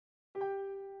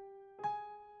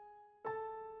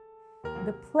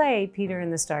The play, Peter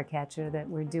and the Starcatcher, that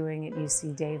we're doing at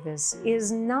UC Davis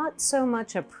is not so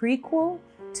much a prequel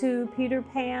to Peter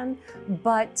Pan,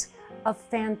 but a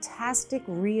fantastic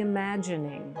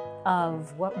reimagining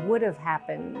of what would have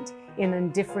happened in a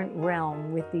different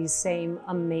realm with these same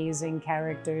amazing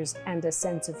characters and a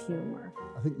sense of humor.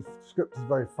 I think the script is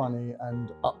very funny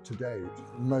and up to date.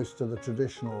 Most of the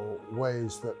traditional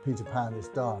ways that Peter Pan is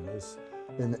done is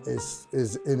in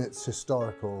its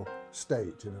historical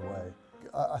state, in a way.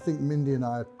 I think Mindy and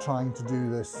I are trying to do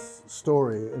this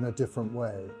story in a different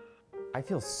way. I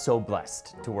feel so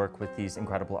blessed to work with these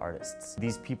incredible artists.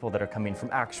 These people that are coming from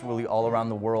actually all around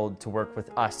the world to work with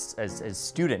us as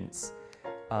students.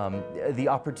 The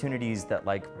opportunities that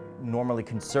normally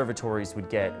conservatories would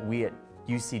get, we at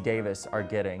UC Davis are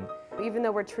getting. Even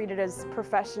though we're treated as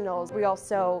professionals, we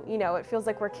also, it feels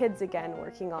like we're kids again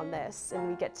working on this, and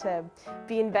we get to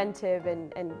be inventive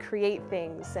and create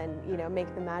things and,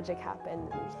 make the magic happen.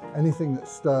 Anything that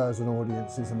stirs an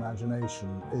audience's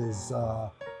imagination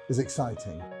is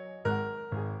exciting.